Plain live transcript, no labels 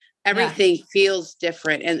Yeah. everything feels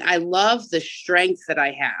different. And I love the strength that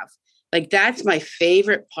I have. Like that's my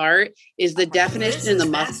favorite part is the definition in the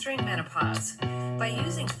muscle. Mastering Menopause. By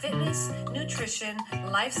using fitness, nutrition,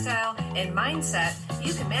 lifestyle, and mindset,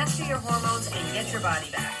 you can master your hormones and get your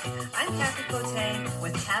body back. I'm Kathy Cote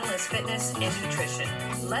with Catalyst Fitness and Nutrition.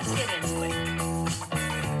 Let's get into it.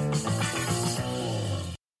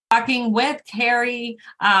 Talking with Carrie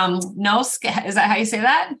Noeske. Is that how you say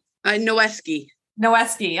that? Noeske.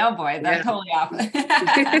 Noeske. Oh boy, that's totally off.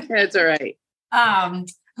 That's all right.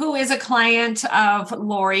 Who is a client of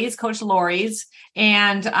Lori's, Coach Lori's.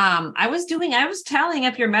 And I was tallying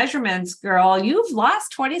up your measurements, girl. You've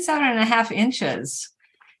lost 27 and a half inches.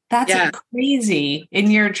 That's crazy.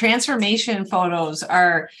 And your transformation photos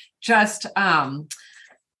are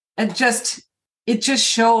it just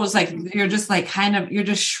shows like you're just like you're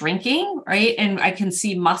just shrinking, right? And I can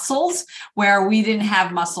see muscles where we didn't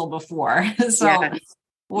have muscle before. So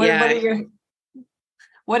what are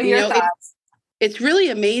your thoughts? It's really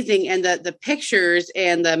amazing. And the pictures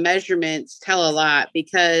and the measurements tell a lot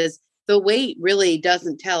because the weight really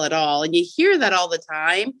doesn't tell at all. And you hear that all the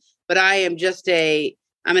time, but I'm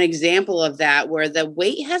an example of that where the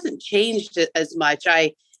weight hasn't changed as much.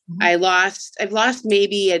 I've lost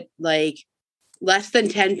maybe at like less than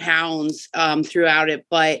 10 pounds throughout it,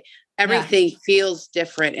 but everything feels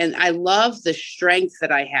different. And I love the strength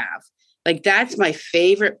that I have. Like that's my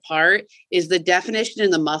favorite part is the definition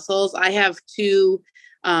in the muscles. I have two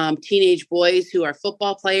teenage boys who are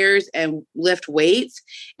football players and lift weights.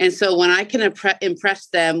 And so when I can impress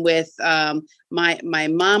them with my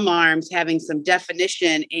mom arms having some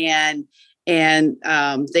definition and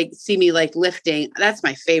they see me like lifting, that's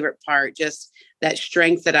my favorite part. Just that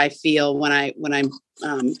strength that I feel when I'm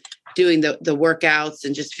doing the workouts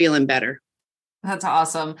and just feeling better. That's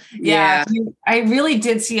awesome. Yeah. I really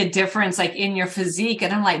did see a difference like in your physique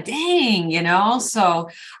and I'm like, dang, so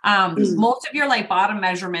most of your like bottom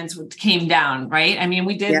measurements came down, right? I mean,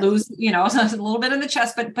 we did lose, a little bit in the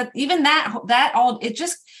chest, but even that all, it's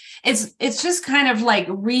just kind of like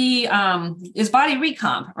is body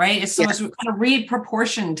recomp, right? It's kind of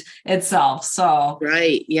reproportioned itself. So,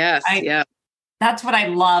 right. Yes. That's what I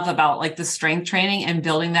love about like the strength training and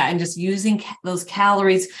building that and just using those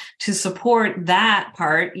calories to support that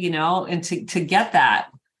part, and to get that.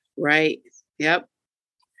 Right. Yep.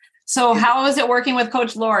 So how is it working with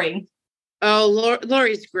Coach Lori? Oh,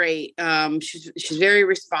 Lori's great. She's very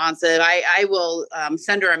responsive. I will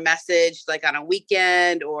send her a message like on a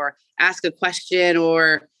weekend or ask a question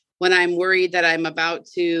or when I'm worried that I'm about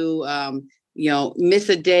to, miss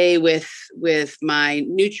a day with my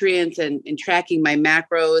nutrients and tracking my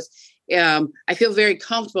macros. I feel very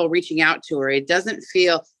comfortable reaching out to her. It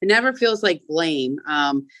never feels like blame.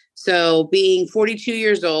 So being 42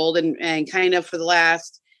 years old and kind of for the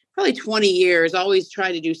last probably 20 years, always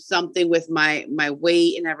trying to do something with my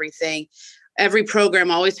weight and everything. Every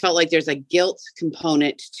program always felt like there's a guilt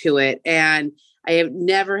component to it. And I have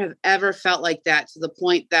never ever felt like that to the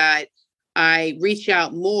point that I reach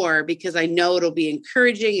out more because I know it'll be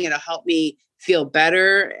encouraging. It'll help me feel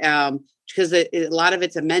better because a lot of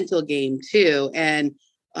it's a mental game too. And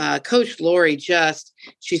Coach Lori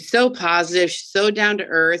she's so positive. She's so down to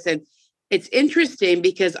earth. And it's interesting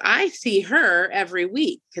because I see her every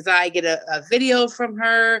week because I get a video from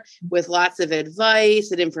her with lots of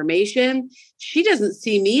advice and information. She doesn't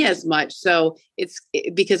see me as much. So it's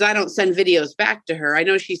because I don't send videos back to her. I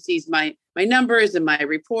know she sees my numbers and my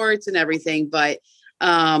reports and everything, but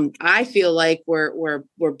I feel like we're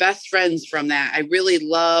best friends from that. I really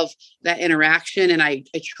love that interaction and I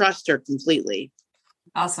trust her completely.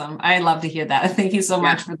 Awesome. I love to hear that. Thank you so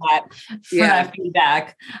much for that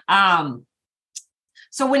feedback.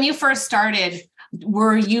 So when you first started,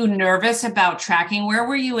 were you nervous about tracking? Where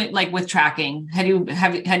were you with tracking? Had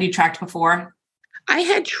you tracked before? I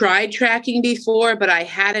had tried tracking before, but I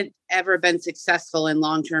hadn't ever been successful in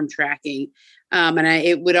long-term tracking.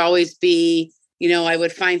 It would always be, I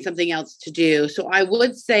would find something else to do. So I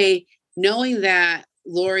would say knowing that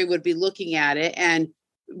Lori would be looking at it and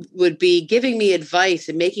would be giving me advice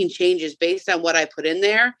and making changes based on what I put in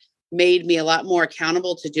there made me a lot more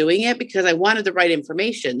accountable to doing it because I wanted the right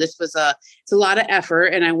information. It's a lot of effort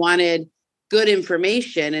and I wanted good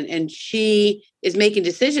information and she is making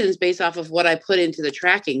decisions based off of what I put into the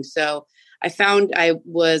tracking. So I found I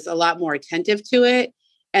was a lot more attentive to it.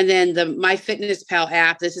 And then the MyFitnessPal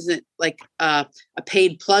app, this isn't like a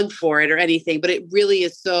paid plug for it or anything, but it really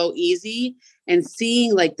is so easy. And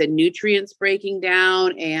seeing like the nutrients breaking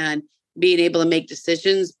down and being able to make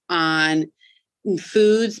decisions on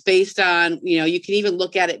foods based on, you can even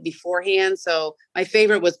look at it beforehand. So my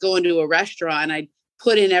favorite was going to a restaurant and I'd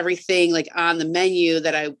put in everything like on the menu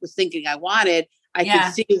that I was thinking I wanted, I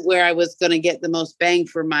could see where I was going to get the most bang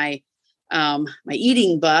for my my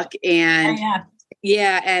eating buck. And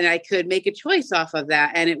and I could make a choice off of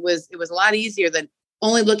that. And it was a lot easier than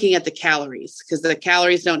only looking at the calories, because the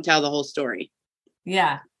calories don't tell the whole story.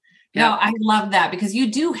 Yeah. No, I love that, because you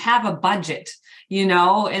do have a budget,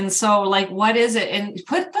 and so like, what is it? And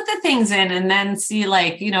put the things in, and then see,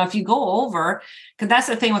 like, if you go over, because that's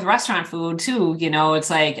the thing with restaurant food too, it's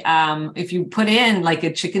like, if you put in like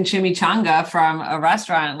a chicken chimichanga from a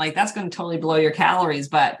restaurant, like that's going to totally blow your calories,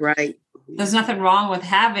 but there's nothing wrong with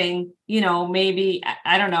having, maybe,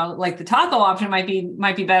 I don't know, like the taco option might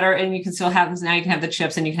be better, and you can still have this. Now you can have the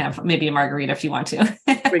chips, and you can have maybe a margarita if you want to.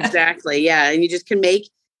 Exactly. Yeah. And you just can make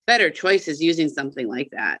better choices using something like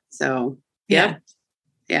that. So, yeah.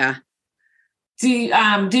 So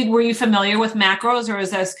were you familiar with macros, or is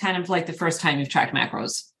this kind of like the first time you've tracked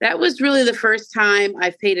macros? That was really the first time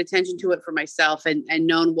I've paid attention to it for myself and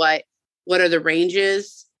known what are the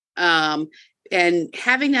ranges. And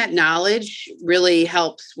having that knowledge really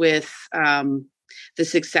helps with the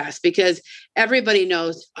success, because everybody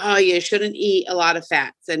knows, you shouldn't eat a lot of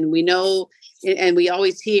fats. And we know, and we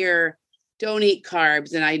always hear, don't eat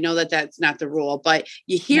carbs. And I know that that's not the rule, but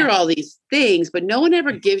you hear all these things, but no one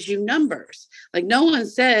ever gives you numbers. Like no one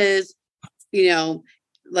says,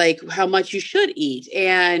 like how much you should eat.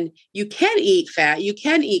 And you can eat fat, you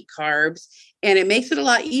can eat carbs, and it makes it a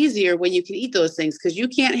lot easier when you can eat those things, because you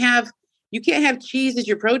can't have cheese as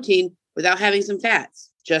your protein without having some fats,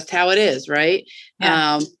 just how it is. Right.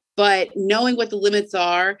 Yeah. But knowing what the limits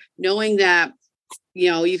are, knowing that,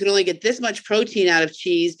 you can only get this much protein out of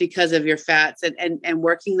cheese because of your fats, and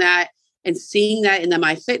working that and seeing that in the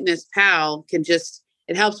MyFitnessPal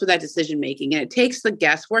it helps with that decision making, and it takes the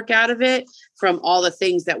guesswork out of it from all the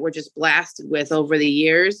things that we're just blasted with over the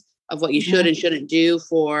years of what you should and shouldn't do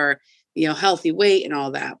for, healthy weight and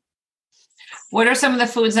all that. What are some of the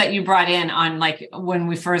foods that you brought in on, like, when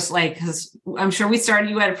we first, like, because I'm sure we started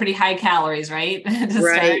you at a pretty high calories, right?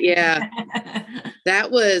 Right. Yeah.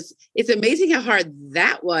 It's amazing how hard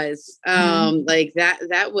that was. Like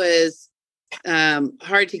that was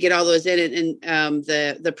hard to get all those in, and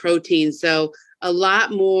the protein. So a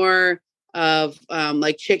lot more of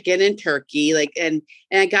like chicken and turkey, like, and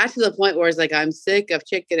I got to the point where it's like, I'm sick of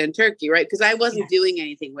chicken and turkey, right? Because I wasn't doing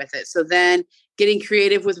anything with it. So then getting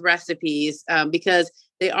creative with recipes, because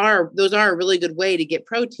those are a really good way to get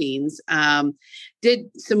proteins. Did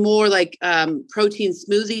some more like protein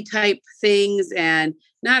smoothie type things, and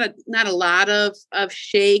not a lot of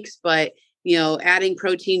shakes, but adding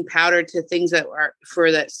protein powder to things that are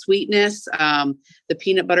for that sweetness. The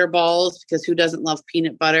peanut butter balls, because who doesn't love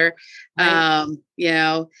peanut butter?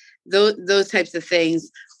 Right. Those types of things.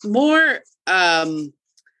 More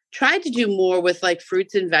tried to do more with like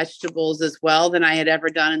fruits and vegetables as well than I had ever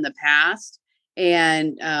done in the past.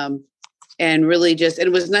 And really and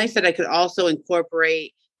it was nice that I could also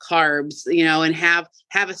incorporate carbs, and have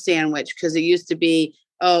a sandwich, because it used to be,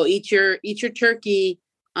 eat your turkey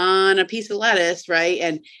on a piece of lettuce,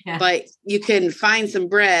 right? But you can find some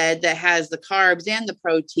bread that has the carbs and the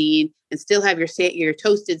protein and still have your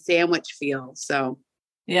toasted sandwich feel. So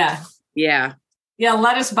yeah,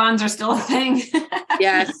 lettuce buns are still a thing.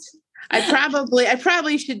 Yes. I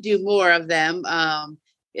probably should do more of them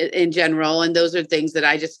in general. And those are things that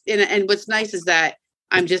I just, and what's nice is that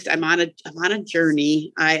I'm on a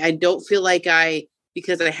journey. I don't feel like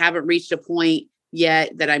because I haven't reached a point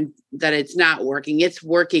yet that it's not working. It's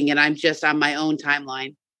working, and I'm just on my own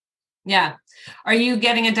timeline. Yeah. Are you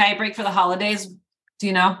getting a diet break for the holidays? Do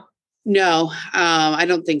you know? No, I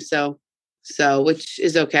don't think so. So, which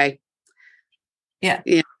is okay. Yeah.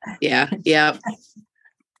 You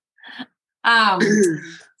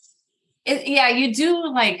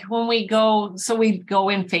do, like, when we go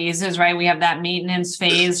in phases, right? We have that maintenance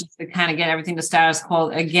phase to kind of get everything to status quo.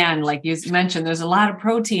 Again, like you mentioned, there's a lot of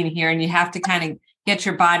protein here, and you have to kind of get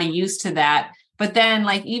your body used to that. But then,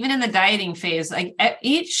 like, even in the dieting phase, like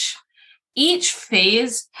each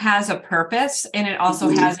phase has a purpose, and it also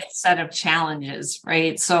has a set of challenges,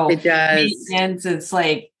 right? So it does. Maintenance, it's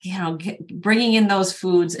like, bringing in those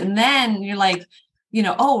foods, and then you're like,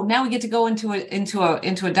 now we get to go into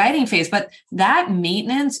a dieting phase. But that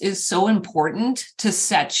maintenance is so important to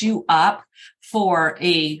set you up for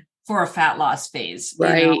a fat loss phase.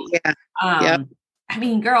 Right. Yeah. I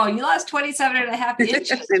mean, girl, you lost 27.5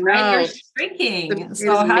 inches. Right? You're shrinking.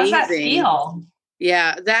 So how does that feel?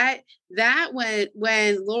 Yeah, that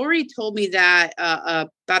when Lori told me that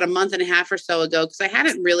about a month and a half or so ago, because I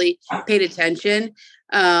hadn't really paid attention.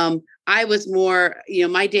 I was more,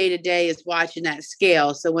 my day to day is watching that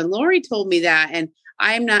scale. So when Lori told me that, and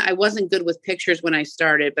I wasn't good with pictures when I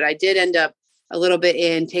started, but I did end up a little bit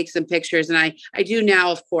in, take some pictures. And I do now,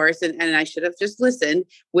 of course, and I should have just listened.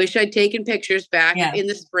 Wish I'd taken pictures back in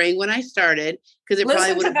the spring when I started, because it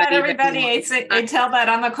probably would have been everybody. I tell that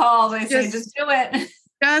on the calls. I say, just do it.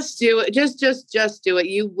 Just do it. Just do it.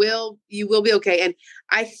 You will be okay. And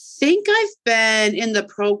I think I've been in the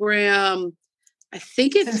program, I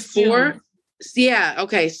think it's 4. Yeah.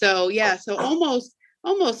 Okay. So so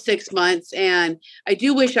almost 6 months. And I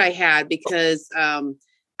do wish I had, because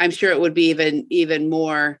I'm sure it would be even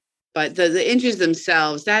more, but the inches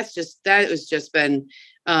themselves, that was just been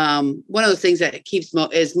one of those things that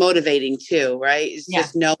is motivating too, right? It's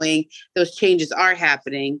just knowing those changes are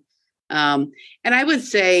happening. And I would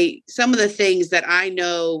say some of the things that I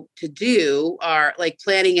know to do are like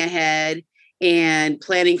planning ahead and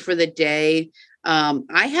planning for the day.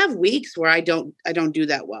 I have weeks where I don't do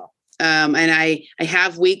that well. And I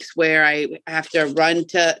have weeks where I have to run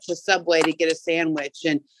to Subway to get a sandwich,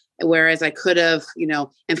 and whereas I could have,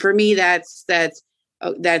 and for me, that's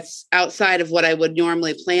outside of what I would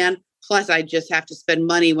normally plan. Plus I just have to spend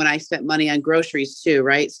money when I spent money on groceries too.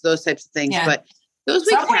 Right. So those types of things, but those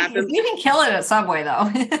weeks happen. You can kill it at Subway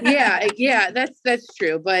though. yeah, that's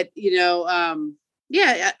true. But I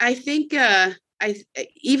think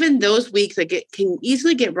even those weeks I can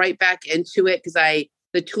easily get right back into it, because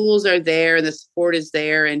the tools are there and the support is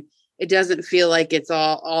there, and it doesn't feel like it's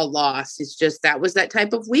all lost. It's just that was that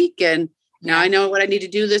type of week, and now I know what I need to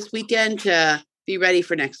do this weekend to be ready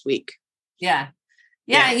for next week. Yeah.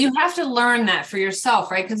 You have to learn that for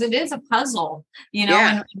yourself, right? Because it is a puzzle,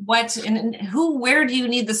 and where do you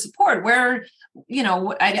need the support? Where,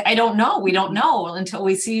 I don't know. We don't know until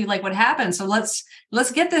we see like what happens. So let's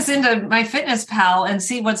get this into MyFitnessPal and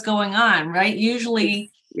see what's going on, right?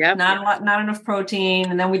 Usually not enough protein.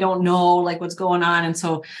 And then we don't know like what's going on. And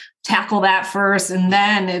so tackle that first. And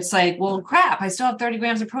then it's like, well, crap, I still have 30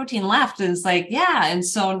 grams of protein left. And it's like, and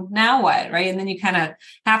so now what? Right. And then you kind of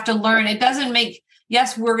have to learn. It doesn't make,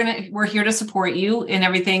 yes, we're here to support you and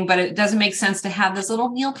everything, but it doesn't make sense to have this little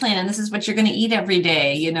meal plan. And this is what you're going to eat every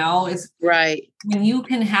day. It's right. When you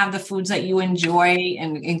can have the foods that you enjoy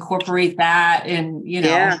and incorporate that. And,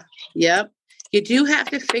 Yep. You do have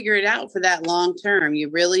to figure it out for that long term. You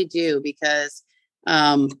really do, because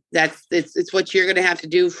it's what you're going to have to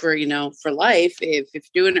do for life if you're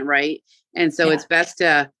doing it right. And so it's best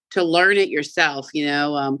to learn it yourself. Teach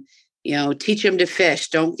them to fish.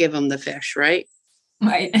 Don't give them the fish. Right.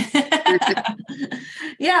 Right.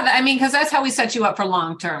 Because that's how we set you up for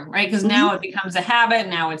long term, right? Because now it becomes a habit.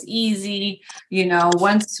 Now it's easy.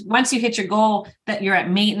 Once you hit your goal, that you're at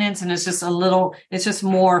maintenance, and it's just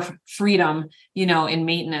more freedom, in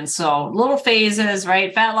maintenance. So little phases,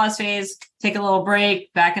 right? Fat loss phase, take a little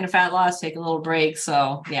break, back into fat loss, take a little break.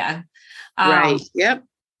 So right. Yep.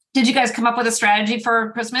 Did you guys come up with a strategy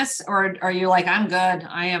for Christmas, or are you like, I'm good?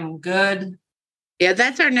 I am good. Yeah,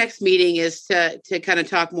 that's our next meeting, is to kind of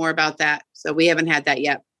talk more about that. So we haven't had that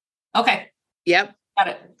yet. Okay. Yep. Got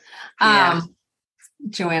it.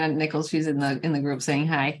 Joanna Nichols, she's in the group saying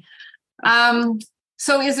hi.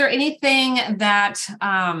 So is there anything that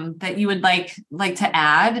you would like to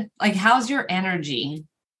add? Like, how's your energy?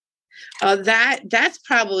 That's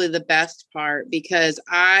probably the best part, because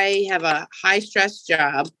I have a high stress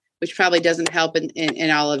job, which probably doesn't help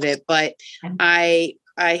in all of it, but I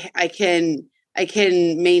can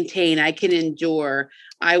maintain, I can endure.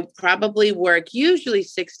 I probably work usually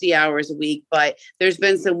 60 hours a week, but there's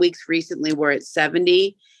been some weeks recently where it's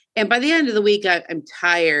 70. And by the end of the week, I'm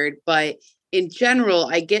tired, but in general,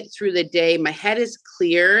 I get through the day. My head is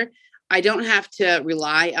clear. I don't have to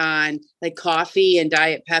rely on like coffee and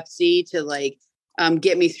Diet Pepsi to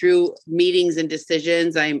get me through meetings and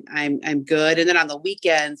decisions. I'm good. And then on the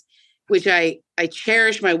weekends, which I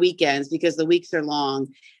cherish my weekends because the weeks are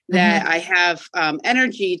long, that I have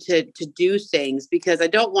energy to do things, because I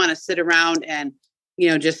don't want to sit around and,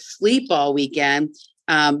 just sleep all weekend.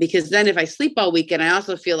 Because then if I sleep all weekend, I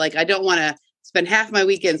also feel like I don't want to spend half my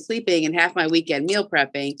weekend sleeping and half my weekend meal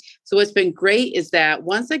prepping. So what's been great is that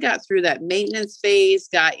once I got through that maintenance phase,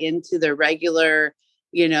 got into the regular,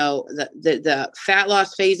 the fat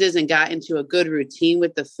loss phases, and got into a good routine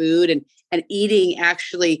with the food and eating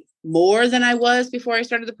actually more than I was before I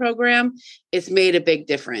started the program, it's made a big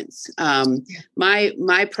difference.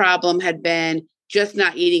 My problem had been just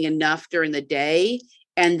not eating enough during the day,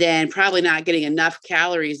 and then probably not getting enough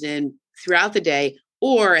calories in throughout the day,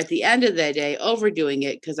 or at the end of the day, overdoing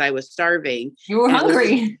it because I was starving. You were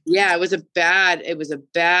hungry. It was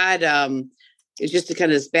just a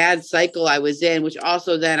kind of this bad cycle I was in, which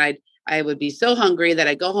also then I would be so hungry that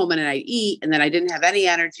I'd go home and I'd eat, and then I didn't have any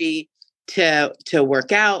energy to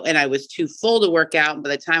work out, and I was too full to work out. And by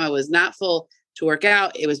the time I was not full to work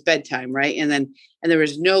out, it was bedtime. Right. And there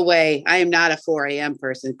was no way. I am not a 4 a.m.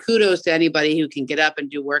 person. Kudos to anybody who can get up and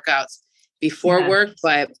do workouts before work,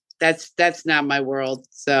 but that's not my world.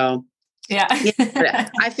 So yeah.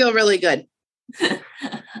 I feel really good.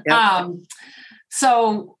 Yep.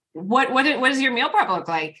 So what does your meal prep look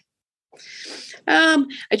like?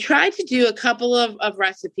 I tried to do a couple of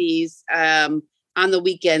recipes on the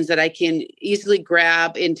weekends that I can easily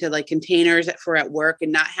grab into like containers for at work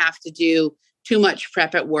and not have to do too much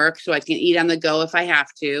prep at work, so I can eat on the go if I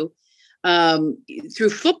have to. Through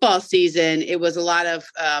football season, it was a lot of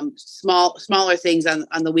smaller things on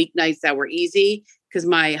the weeknights that were easy because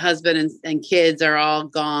my husband and kids are all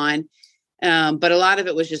gone. But a lot of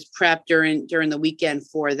it was just prep during the weekend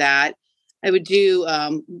for that. I would do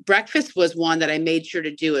breakfast was one that I made sure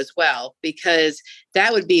to do as well, because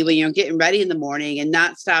that would be when you're getting ready in the morning and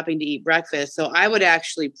not stopping to eat breakfast. So I would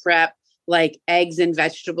actually prep like eggs and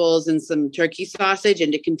vegetables and some turkey sausage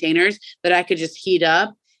into containers that I could just heat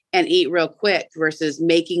up and eat real quick versus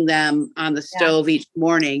making them on the stove each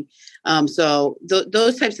morning. So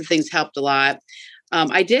those types of things helped a lot.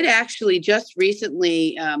 I did actually just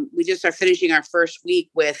recently, we just are finishing our first week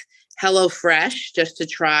with HelloFresh just to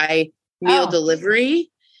try meal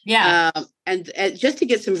delivery. Yeah. And just to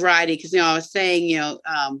get some variety, because, I was saying,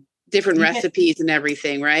 different recipes and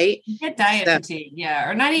everything, right? You get diet fatigue. Yeah.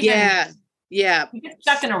 Or not even. Yeah. You get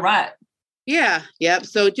stuck in a rut. Yeah. Yep.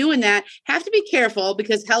 So doing that, have to be careful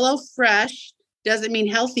because HelloFresh doesn't mean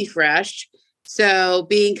healthy fresh. So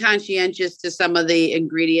being conscientious to some of the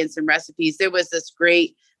ingredients and recipes. There was this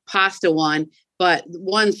great pasta one, but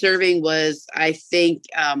one serving was, I think,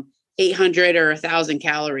 800 or 1,000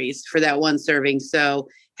 calories for that one serving. So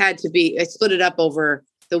I split it up over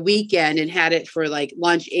the weekend and had it for like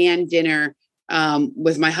lunch and dinner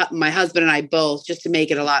with my husband and I both, just to make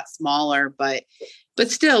it a lot smaller. But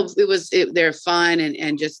still, they're fun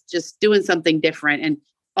and just doing something different. And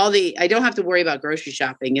I don't have to worry about grocery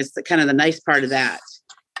shopping. It's the kind of the nice part of that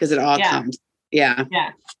because it all comes. Yeah.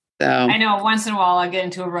 Yeah. So I know once in a while I'll get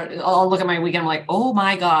into I'll look at my weekend. I'm like, oh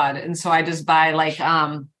my God. And so I just buy like,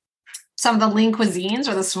 some of the lean cuisines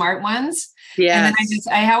or the smart ones. Yeah. And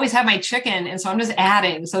then I always have my chicken. And so I'm just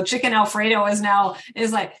adding. So chicken Alfredo is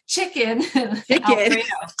like chicken Alfredo.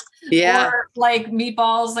 Yeah. Or like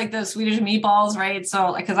meatballs, like the Swedish meatballs. Right.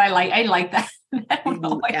 So because I like that. I don't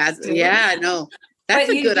know no, that's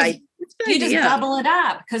a good idea. You just double it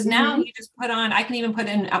up because now you just I can even put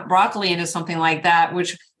in broccoli into something like that,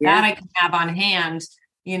 which that I can have on hand.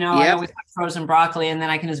 I always have frozen broccoli, and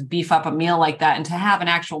then I can just beef up a meal like that, and to have an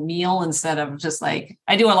actual meal instead of just like,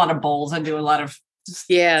 I do a lot of bowls. I do a lot of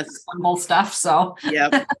bowl stuff. So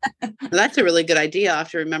that's a really good idea. I'll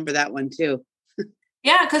have to remember that one too.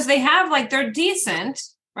 Yeah. Cause they have they're decent,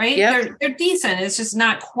 right? Yep. They're decent. It's just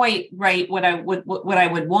not quite right. What I would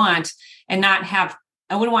want and not have,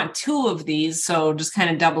 I wouldn't want 2 of these. So just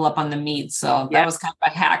kind of double up on the meat. So that was kind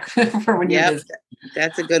of a hack for when you're busy.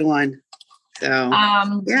 That's a good one. So,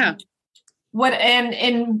 what,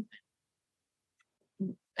 and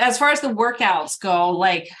as far as the workouts go,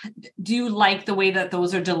 do you like the way that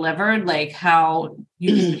those are delivered? Like how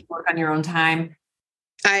you can work on your own time?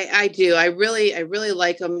 I do. I really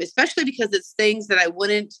like them, especially because it's things that I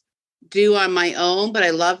wouldn't do on my own, but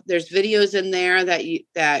there's videos in there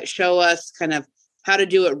that show us kind of how to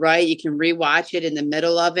do it right. You can rewatch it in the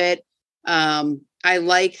middle of it. I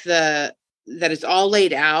like that it's all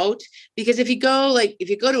laid out, because if you go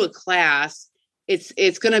to a class,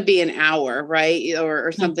 it's going to be an hour, right?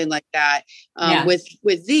 Or something like that.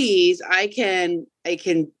 With these, I can,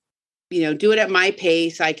 do it at my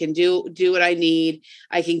pace. I can do what I need.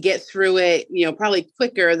 I can get through it, probably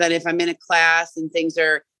quicker than if I'm in a class and things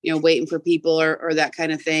are, waiting for people or that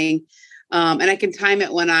kind of thing. And I can time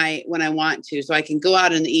it when I want to, so I can go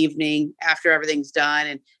out in the evening after everything's done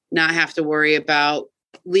and not have to worry about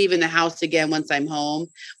leaving the house again once I'm home,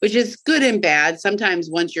 which is good and bad. Sometimes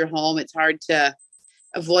once you're home, it's hard to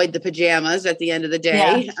avoid the pajamas at the end of the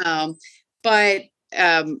day. Yeah. But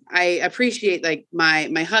I appreciate, like,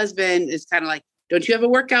 my husband is kind of like, don't you have a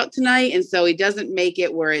workout tonight? And so he doesn't make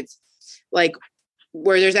it where it's like,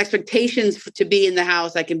 where there's expectations to be in the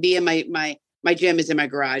house. I can be in my gym is in my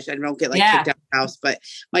garage. I don't get kicked out of the house, but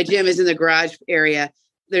my gym is in the garage area.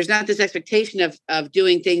 There's not this expectation of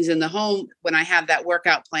doing things in the home. When I have that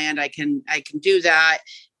workout planned, I can do that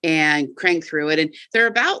and crank through it. And they're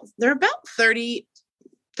about 30,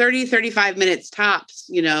 35 minutes tops,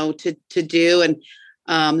 to do. And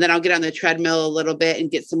then I'll get on the treadmill a little bit and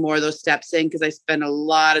get some more of those steps in, because I spend a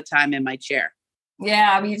lot of time in my chair.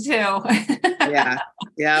 Yeah, me too. Yeah.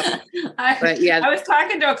 Yeah. But yeah, I was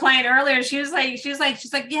talking to a client earlier. She's like, yeah,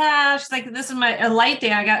 she's like, this is a light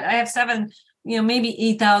day. I have 7, maybe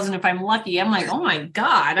 8,000 if I'm lucky. I'm like, oh my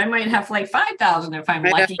God, I might have like 5,000 if I'm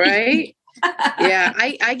lucky. Right. Yeah.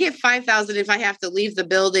 I get 5,000 if I have to leave the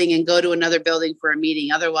building and go to another building for a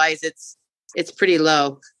meeting. Otherwise it's pretty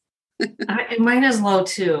low. Mine is low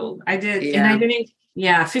too. I did. Yeah. And I didn't,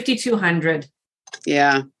 5,200.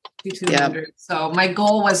 Yeah. 5,200. Yep. So my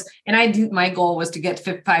goal was, my goal was to get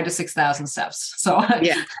 5,000 to 6,000 steps. So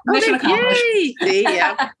yeah, mission accomplished. See,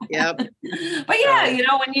 yep. But yeah,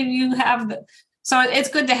 when you have, so it's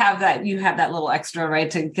good to have that, you have that little extra,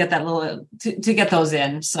 right? To get that little, to get those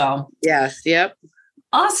in. So yes. Yep.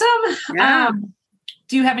 Awesome. Yeah.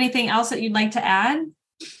 Do you have anything else that you'd like to add?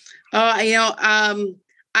 I'm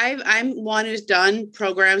one who's done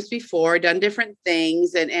programs before, done different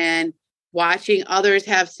things, and watching others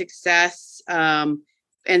have success, and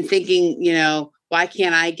thinking, why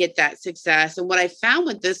can't I get that success? And what I found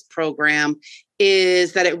with this program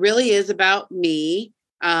is that it really is about me.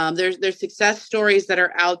 There's success stories that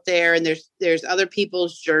are out there, and there's other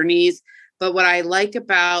people's journeys. But what I like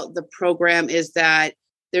about the program is that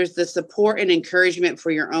there's the support and encouragement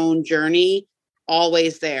for your own journey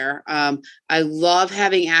always there. I love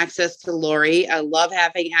having access to Lori. I love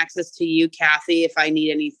having access to you, Kathy, if I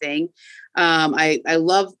need anything. I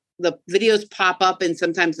love the videos pop up in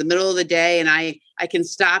sometimes the middle of the day, and I can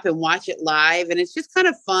stop and watch it live. And it's just kind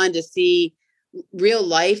of fun to see real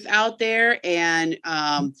life out there, and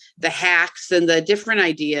the hacks and the different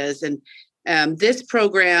ideas. And this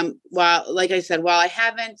program, while I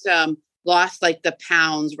haven't lost like the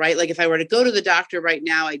pounds, right? Like if I were to go to the doctor right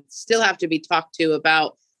now, I'd still have to be talked to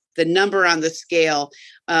about the number on the scale.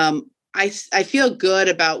 I feel good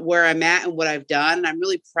about where I'm at and what I've done. And I'm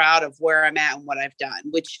really proud of where I'm at and what I've done,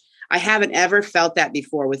 which I haven't ever felt that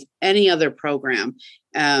before with any other program.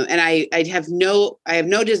 And I have no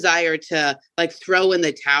desire to like throw in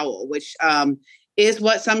the towel, which is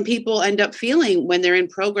what some people end up feeling when they're in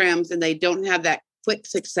programs and they don't have that quick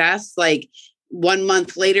success, like 1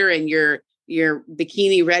 month later and you're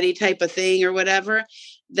bikini ready type of thing or whatever.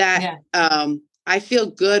 That I feel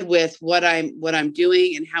good with what I'm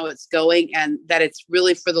doing and how it's going, and that it's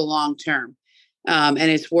really for the long term. And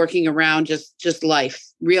it's working around just life,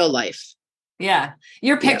 real life. Yeah.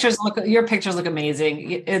 Your pictures look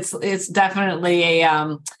amazing. It's definitely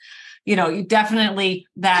definitely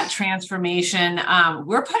that transformation.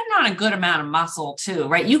 We're putting on a good amount of muscle too,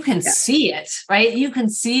 right? You can see it, right? You can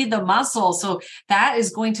see the muscle. So that is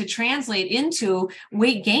going to translate into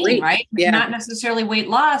weight gain, right? Yeah. Not necessarily weight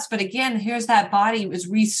loss, but again, here's that body is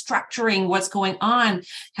restructuring what's going on,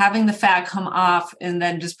 having the fat come off and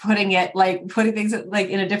then just putting things like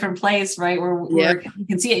in a different place, right? Where you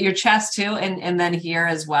can see it, your chest too. And then here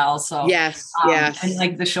as well. So yes. And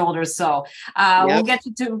like the shoulders. So we'll get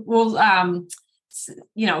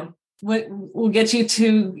we'll get you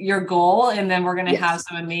to your goal, and then we're going to have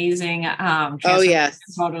some amazing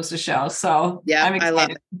photos to show. So I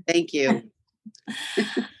love it. Thank you.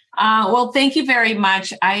 Well, thank you very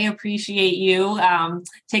much. I appreciate you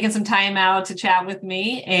taking some time out to chat with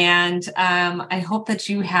me, and I hope that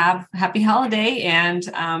you have happy holiday and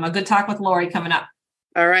a good talk with Lori coming up.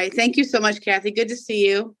 All right. Thank you so much, Kathy. Good to see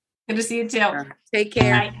you. Good to see you too. Take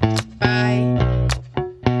care. Bye. Bye.